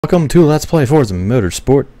Welcome to Let's Play Forza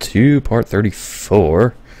Motorsport 2, part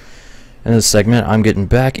 34. In this segment, I'm getting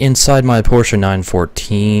back inside my Porsche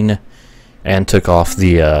 914 and took off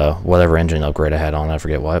the, whatever engine upgrade I had on, I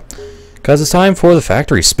forget what. Because it's time for the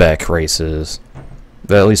factory spec races.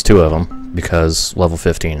 At least two of them, because level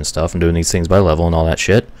 15 and stuff. I'm doing these things by level and all that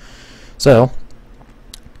shit. So,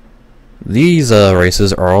 these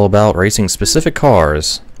races are all about racing specific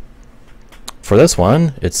cars. For this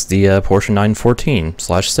one, it's the Porsche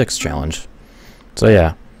 914/6 challenge. So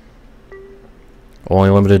yeah,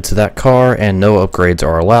 only limited to that car, and no upgrades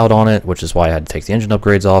are allowed on it, which is why I had to take the engine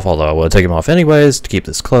upgrades off, although I would have taken them off anyways to keep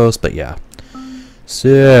this close, but yeah.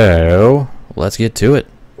 So, let's get to it.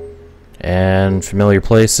 And familiar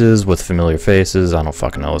places with familiar faces, I don't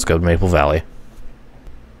fucking know, let's go to Maple Valley.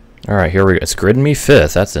 Alright, here we go. It's gridding me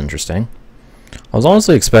 5th, that's interesting. I was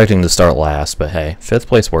honestly expecting to start last, but hey, 5th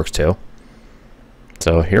place works too.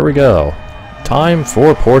 So here we go. Time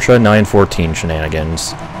for Porsche 914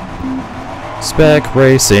 shenanigans. Spec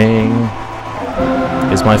racing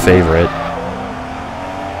is my favorite.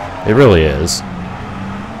 It really is.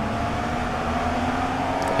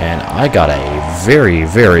 And I got a very,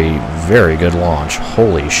 very, very good launch.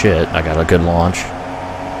 Holy shit, I got a good launch.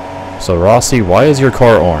 So Rossi, why is your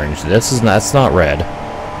car orange? That's not red.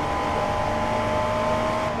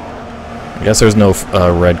 I guess there's no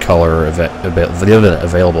red color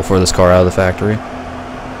available for this car out of the factory.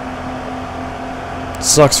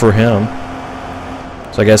 Sucks for him.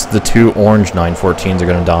 So I guess the two orange 914s are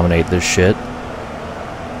going to dominate this shit.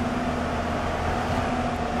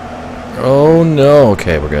 Oh no.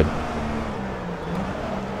 Okay, we're good.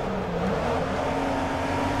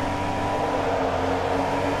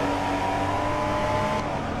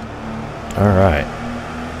 Alright.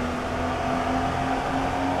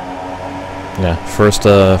 Yeah, first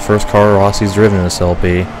car Rossi's driven in this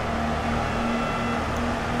LP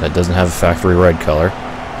that doesn't have a factory red color.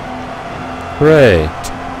 Hooray!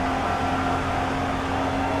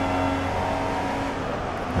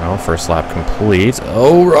 Well, first lap complete.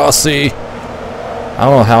 Oh, Rossi! I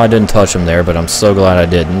don't know how I didn't touch him there, but I'm so glad I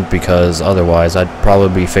didn't, because otherwise I'd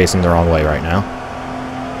probably be facing the wrong way right now.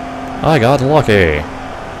 I got lucky!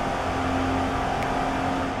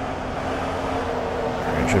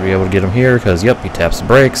 Should be able to get him here, because, yep, he taps the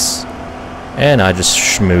brakes. And I just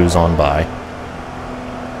schmooze on by.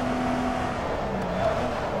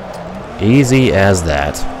 Easy as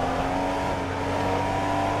that.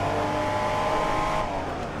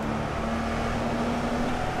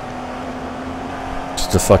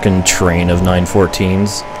 Just a fucking train of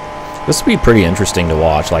 914s. This would be pretty interesting to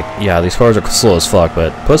watch. Like, yeah, these cars are slow as fuck,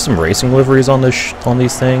 but put some racing liveries on this on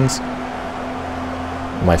these things.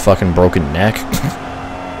 My fucking broken neck.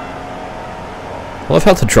 I love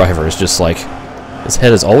how the driver is just like, his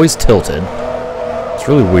head is always tilted. It's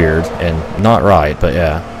really weird and not right, but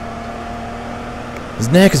yeah. His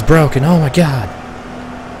neck is broken, oh my god.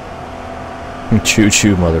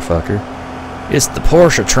 Choo-choo, motherfucker. It's the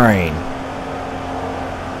Porsche train.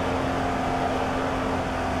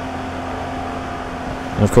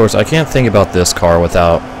 And of course, I can't think about this car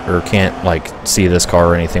without, or can't like see this car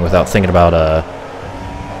or anything without thinking about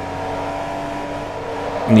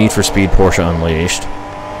Need for Speed Porsche Unleashed.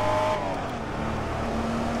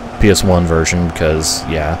 PS1 version, because,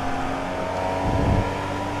 yeah.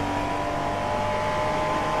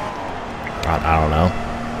 I don't know.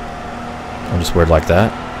 I'm just weird like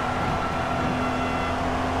that.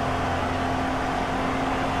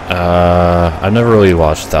 I've never really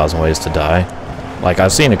watched 1,000 Ways to Die. Like,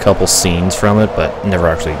 I've seen a couple scenes from it, but never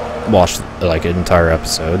actually watched, like, an entire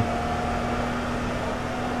episode.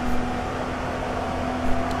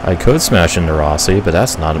 I could smash into Rossi, but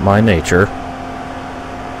that's not my nature.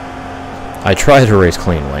 I try to race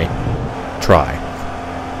cleanly. Try.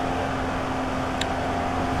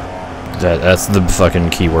 That's the fucking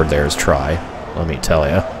keyword there, is try. Let me tell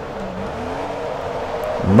ya.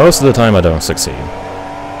 Most of the time I don't succeed.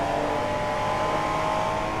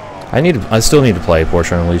 I still need to play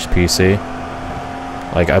Porsche Unleashed PC.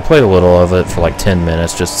 Like, I played a little of it for like 10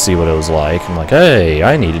 minutes just to see what it was like. I'm like, hey,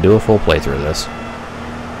 I need to do a full playthrough of this.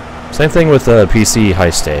 Same thing with PC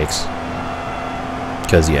High Stakes.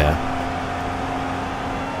 Because, yeah.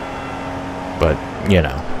 But, you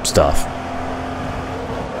know, stuff.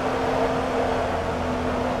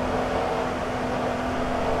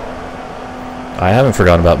 I haven't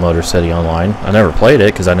forgotten about Motor City Online. I never played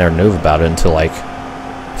it because I never knew about it until, like,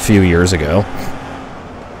 a few years ago.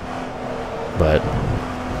 But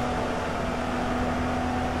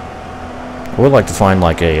I would like to find,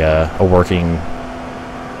 like, a working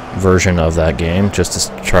version of that game just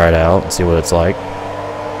to try it out and see what it's like.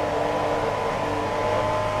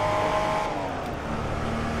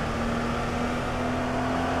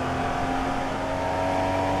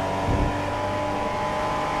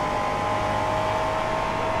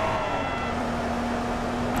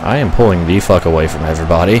 I am pulling the fuck away from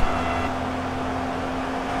everybody.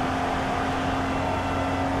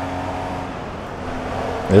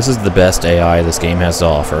 This is the best AI this game has to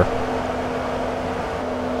offer.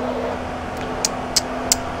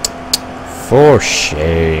 For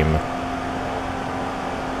shame.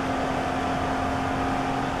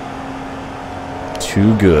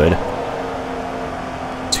 Too good.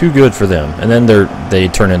 Too good for them. And then they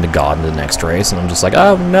turn into God in the next race, and I'm just like,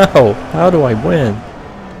 oh no, how do I win?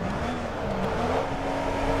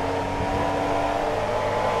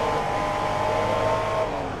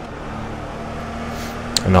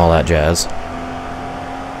 And all that jazz.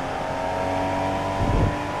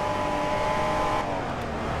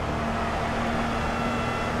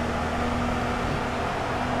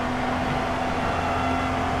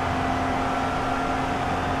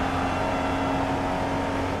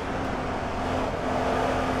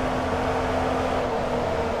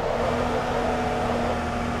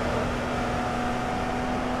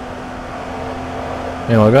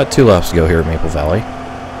 You know, I've got 2 laps to go here at Maple Valley.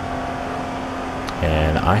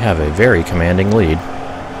 And I have a very commanding lead.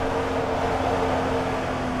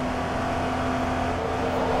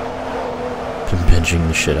 Been binging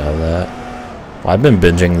the shit out of that. Well, I've been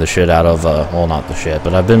binging the shit out of, well, not the shit,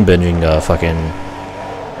 but I've been binging, fucking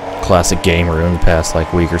Classic Gamer in the past,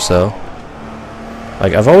 like, week or so.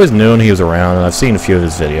 Like, I've always known he was around, and I've seen a few of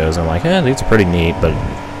his videos, and I'm like, eh, these are pretty neat, but,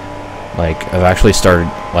 like, I've actually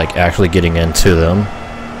started, like, actually getting into them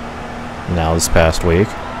now this past week.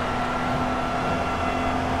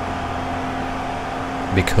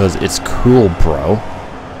 Because it's cool, bro.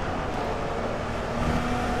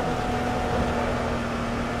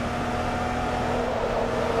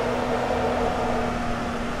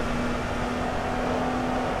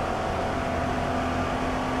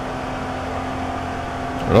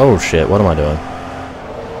 Oh shit, what am I doing?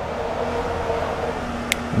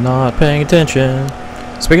 Not paying attention.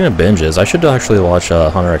 Speaking of binges, I should actually watch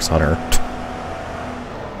Hunter x Hunter.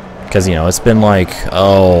 Because, you know, it's been like,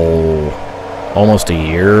 almost a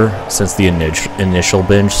year since the initial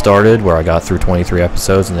binge started, where I got through 23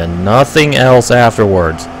 episodes and then nothing else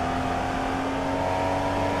afterwards.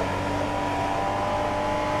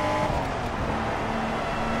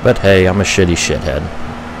 But hey, I'm a shitty shithead.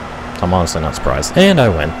 I'm honestly not surprised. And I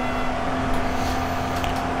win.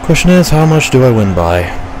 Question is, how much do I win by?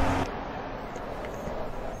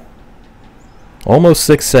 Almost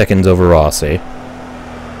 6 seconds over Rossi.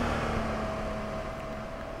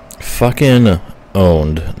 Fucking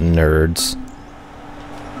owned, nerds.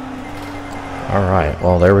 Alright,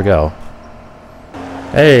 well, there we go.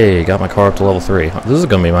 Hey, got my car up to level 3. This is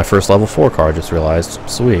gonna be my first level 4 car, I just realized.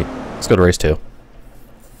 Sweet. Let's go to race 2.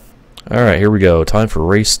 Alright, here we go. Time for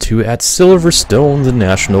race 2 at Silverstone, the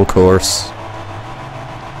national course.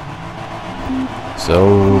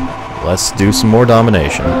 So, let's do some more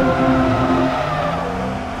domination.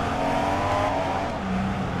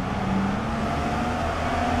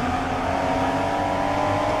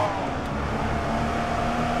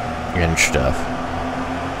 And stuff.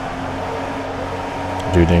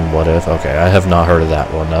 Dude named What If? Okay, I have not heard of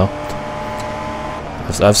that one, though.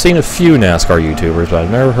 I've seen a few NASCAR YouTubers, but I've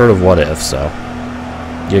never heard of What If, so...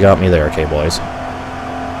 You got me there, K-boys.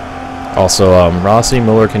 Also, Rossi,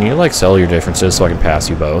 Miller, can you, like, sell your differences so I can pass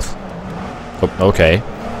you both? Oh, okay.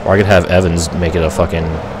 Or I could have Evans make it a fucking...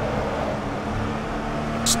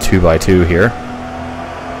 It's 2x2 here.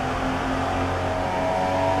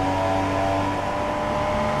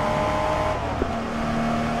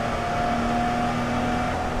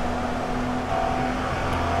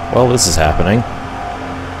 Well, this is happening.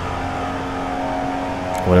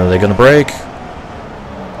 When are they gonna break?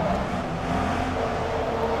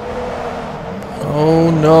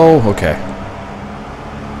 Oh no, okay.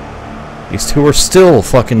 These two are still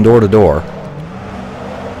fucking door to door.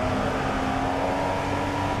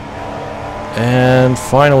 And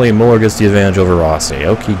finally Miller gets the advantage over Rossi.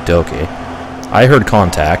 Okie dokie. I heard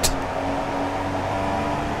contact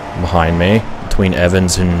behind me, between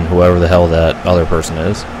Evans and whoever the hell that other person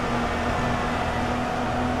is.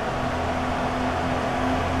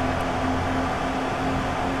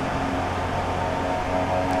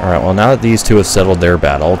 Alright, well now that these two have settled their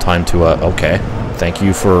battle, time to, okay. Thank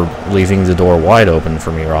you for leaving the door wide open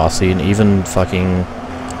for me, Rossi, and even fucking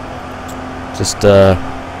just,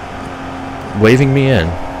 waving me in.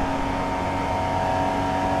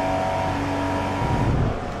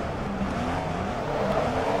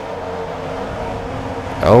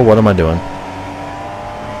 Oh, what am I doing?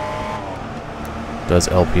 Does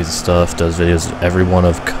LPs stuff, does videos of every one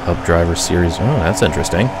of Cup Driver Series. Oh, that's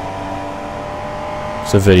interesting.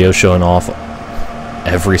 It's a video showing off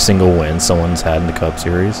every single win someone's had in the Cup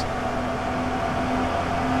Series.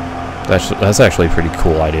 That's actually a pretty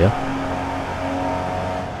cool idea.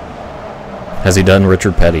 Has he done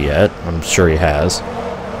Richard Petty yet? I'm sure he has.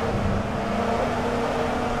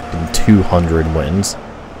 200 wins.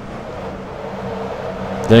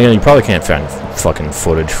 Then again, you probably can't find fucking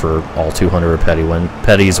footage for all 200 of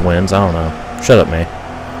Petty's wins. I don't know. Shut up, me.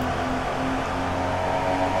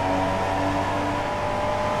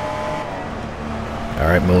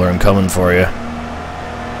 Alright, Mueller, I'm coming for you.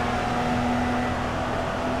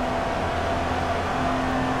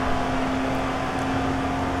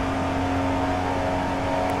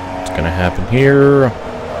 What's gonna happen here?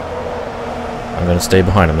 I'm gonna stay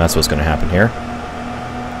behind him. That's what's gonna happen here.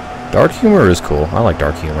 Dark humor is cool. I like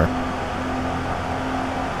dark humor.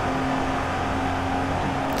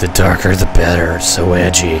 The darker the better. It's so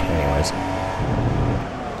edgy. Anyways.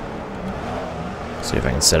 See if I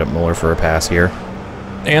can set up Mueller for a pass here.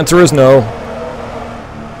 The answer is no.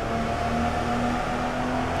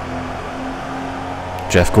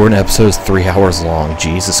 Jeff Gordon episode's 3 hours long.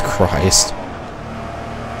 Jesus Christ.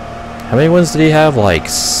 How many wins did he have? Like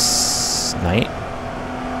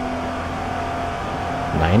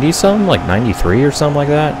 90 something? Like 93 or something like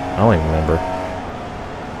that? I don't even remember.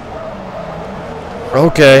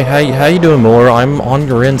 Okay, how you doing, Mueller? I'm on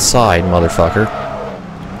your inside, motherfucker.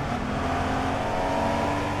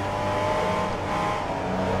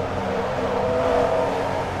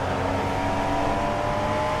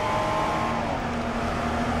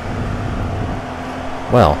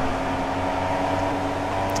 Well,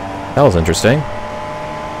 that was interesting.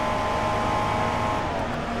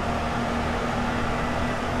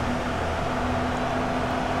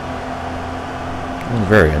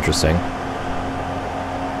 Very interesting.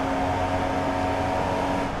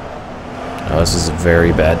 Oh, this is a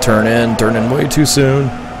very bad turn in. Turn in way too soon.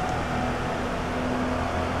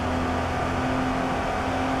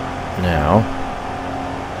 Now.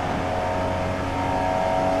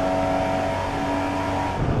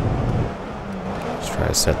 Let's try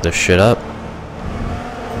to set this shit up.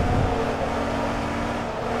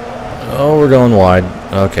 Oh, we're going wide.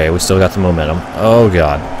 Okay, we still got the momentum. Oh,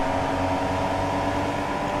 God.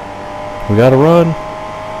 We gotta run.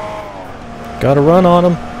 Gotta run on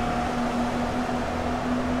him.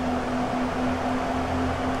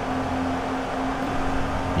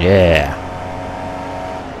 Yeah.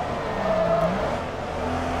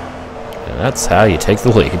 And that's how you take the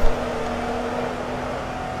lead.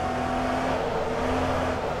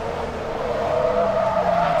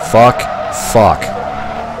 Fuck. Fuck.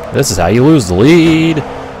 This is how you lose the lead.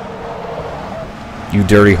 You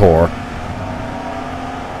dirty whore.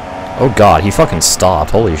 Oh God, he fucking stopped.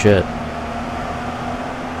 Holy shit.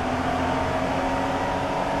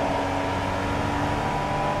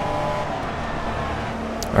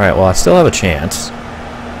 Alright, well, I still have a chance.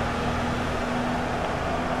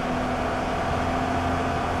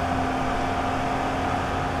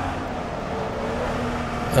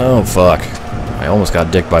 Oh, fuck. I almost got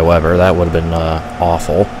dicked by Weber. That would have been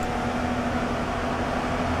awful.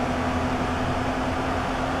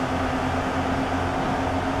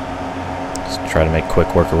 Try to make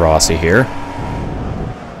quick work of Rossi here.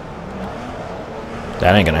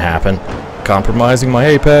 That ain't gonna happen. Compromising my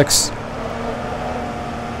apex.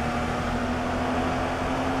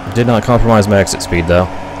 Did not compromise my exit speed though.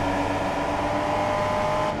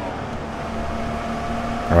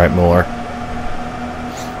 Alright, Mueller.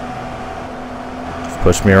 You've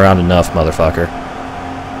pushed me around enough, motherfucker.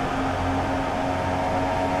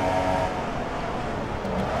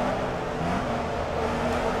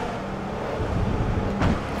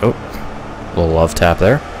 Oh, little love tap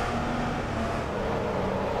there.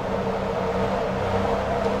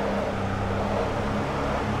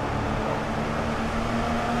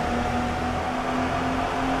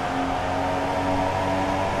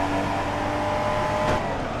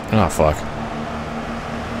 Oh, fuck.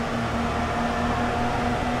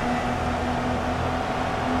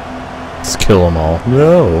 Let's kill them all.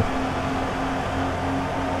 No.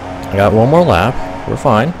 I got one more lap. We're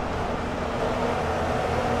fine.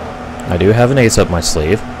 I do have an ace up my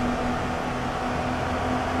sleeve.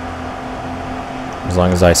 As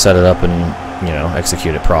long as I set it up and, you know,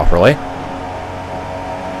 execute it properly.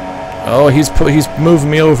 Oh, he's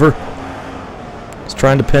moving me over. He's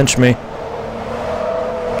trying to pinch me.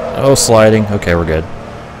 Oh, sliding. Okay, we're good.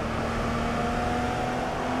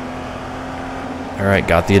 Alright,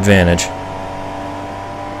 got the advantage.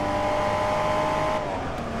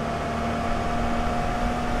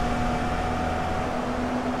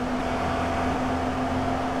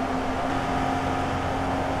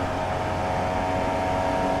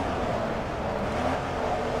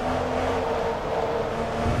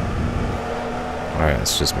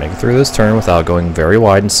 just make it through this turn without going very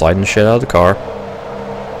wide and sliding the shit out of the car.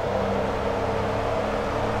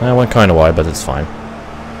 I went kind of wide, but it's fine.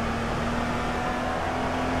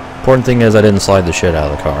 Important thing is I didn't slide the shit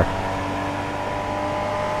out of the car.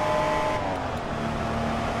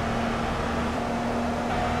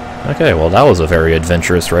 Okay, well that was a very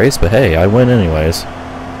adventurous race, but hey, I win anyways.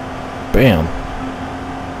 Bam.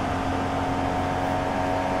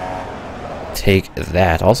 Take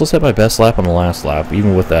that. Also set my best lap on the last lap,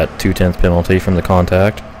 even with that 2/10 penalty from the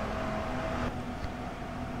contact.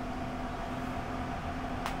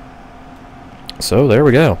 So there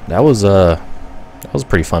we go. That was a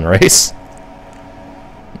pretty fun race.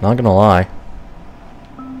 Not gonna lie.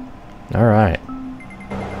 Alright.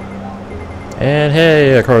 And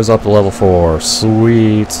hey, our car's up to level 4.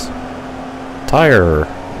 Sweet. Tire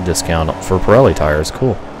discount for Pirelli tires.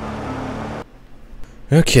 Cool.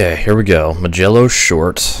 Okay, here we go. Mugello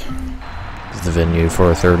Short is the venue for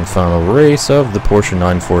our third and final race of the Porsche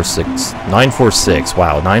 946.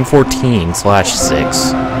 Wow,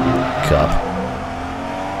 914/6 Cup.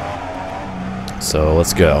 So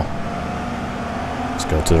let's go. Let's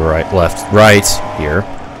go to the right, right here.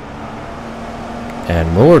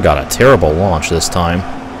 And Mueller got a terrible launch this time.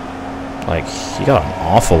 Like, he got an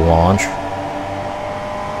awful launch.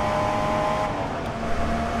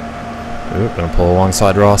 Ooh, gonna pull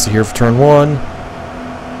alongside Rossi here for turn 1.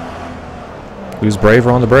 Who's braver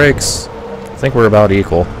on the brakes? I think we're about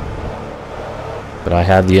equal. But I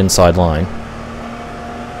had the inside line.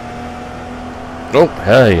 Oh,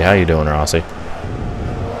 hey, how you doing, Rossi?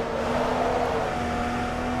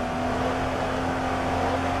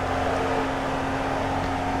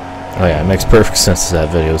 Oh yeah, it makes perfect sense that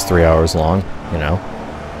video is 3 hours long, you know.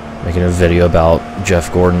 Making a video about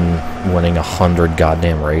Jeff Gordon winning 100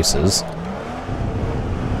 goddamn races.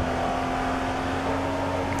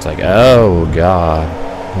 It's like, oh god,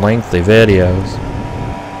 lengthy videos.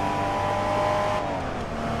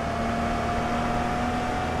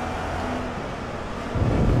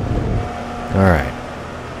 Alright.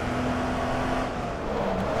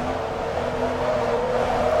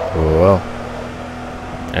 Whoa.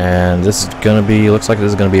 And this is gonna be, looks like this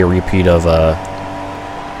is gonna be a repeat of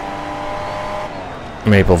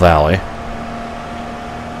Maple Valley,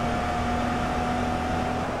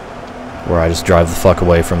 where I just drive the fuck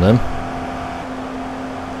away from them.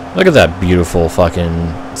 Look at that beautiful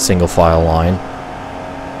fucking single file line.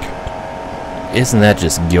 Isn't that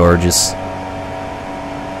just gorgeous?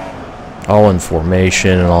 All in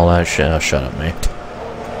formation and all that shit. Oh, shut up, mate.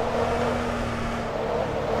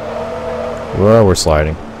 Well, we're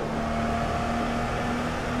sliding.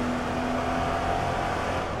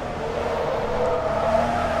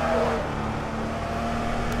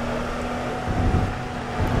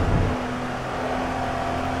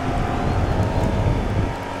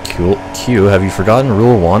 Q, have you forgotten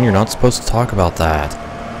Rule 1? You're not supposed to talk about that.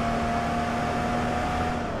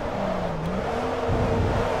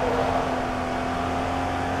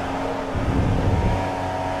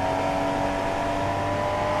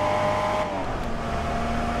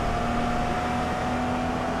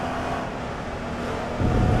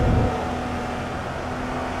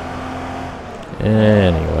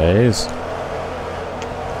 Anyways.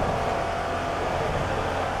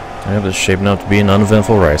 Yeah, this is shaping up to be an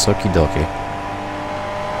uneventful race. Okie dokie.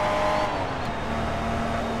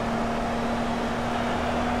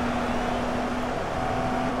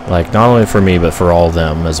 Like, not only for me, but for all of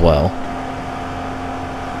them as well.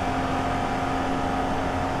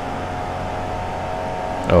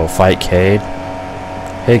 Oh, fight Cade.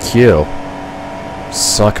 Hey, Q.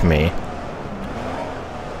 Suck me.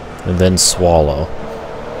 And then swallow.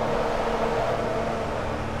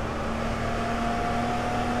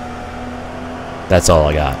 That's all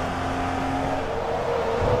I got.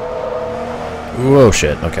 Whoa,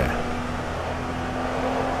 shit. Okay.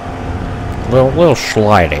 Little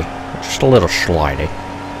slidey. Just a little slidey.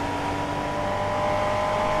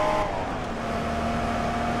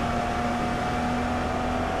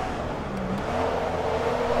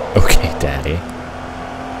 Okay, Daddy.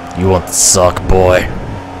 You want the suck, boy?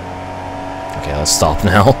 Okay, let's stop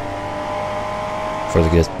now. Before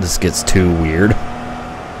this gets too weird.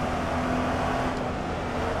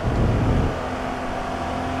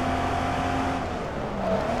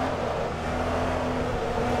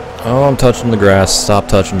 Oh, I'm touching the grass. Stop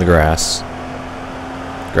touching the grass.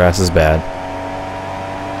 Grass is bad.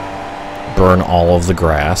 Burn all of the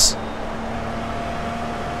grass.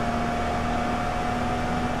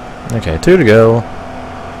 Okay, 2 to go.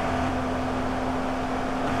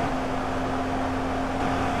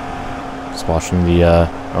 Just watching the,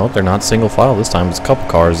 oh, they're not single file this time. There's a couple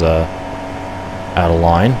cars, Out of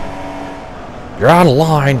line. You're out of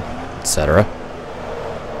line, etc.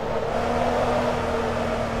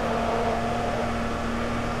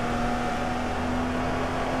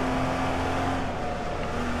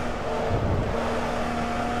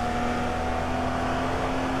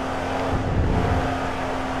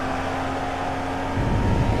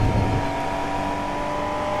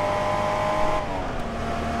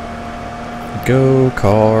 Go,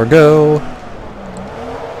 car, go.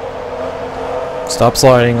 Stop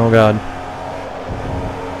sliding, oh god.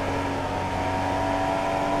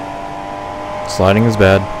 Sliding is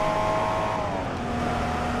bad.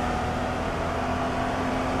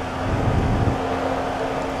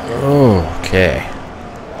 Okay.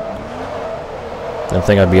 Didn't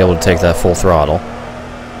think I'd be able to take that full throttle.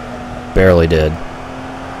 Barely did.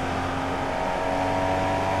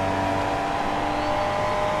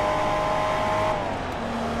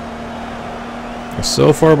 I'm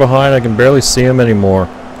so far behind I can barely see him anymore.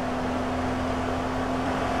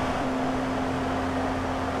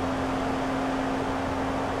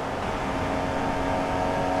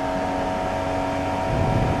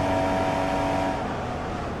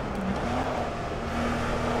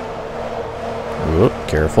 Whoop,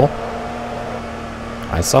 careful.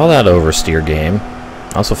 I saw that oversteer game.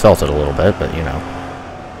 I also felt it a little bit, but you know.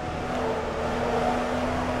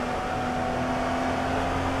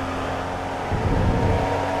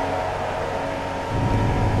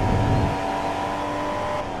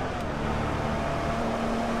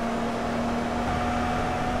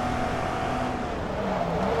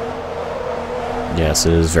 Yes,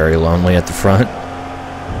 it is very lonely at the front.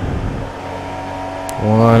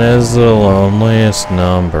 One is the loneliest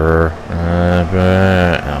number.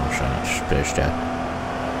 Oh, shut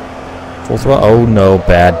up. Full throttle. Oh no,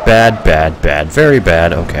 bad, bad, bad, bad. Very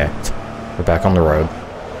bad. Okay. We're back on the road.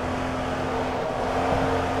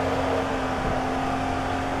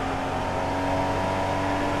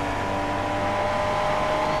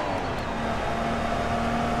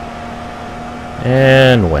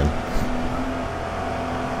 And win.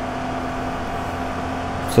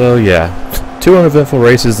 So yeah, 2 uneventful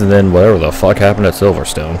races and then whatever the fuck happened at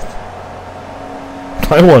Silverstone.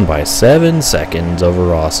 I won by 7 seconds over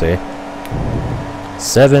Rossi.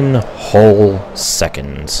 7 whole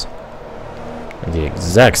seconds. In the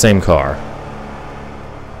exact same car.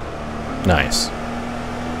 Nice.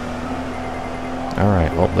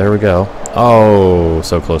 Alright, well there we go. Oh,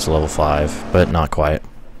 so close to level 5, but not quite.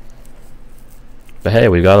 But hey,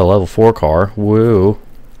 we got a level 4 car. Woo.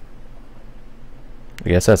 I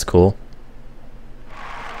guess that's cool.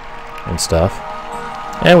 And stuff.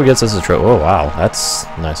 And we get us a trophy. Oh, wow. That's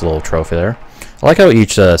a nice little trophy there. I like how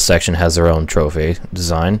each section has their own trophy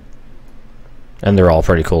design. And they're all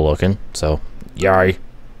pretty cool looking. So, yay.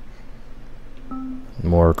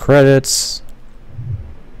 More credits.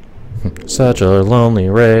 Such a lonely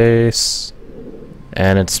race.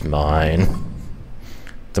 And it's mine.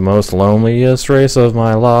 The most loneliest race of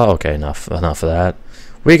my life. Okay, enough of that.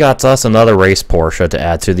 We got us another race Porsche to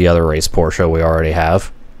add to the other race Porsche we already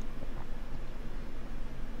have.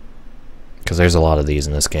 Because there's a lot of these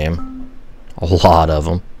in this game. A lot of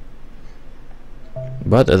them.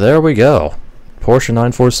 But there we go. Porsche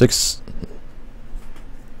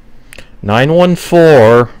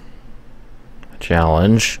 914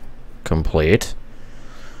 challenge complete.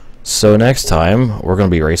 So next time, we're going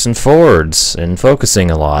to be racing Fords and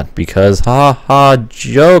focusing a lot because, ha ha,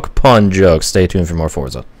 joke, pun joke. Stay tuned for more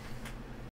Forza.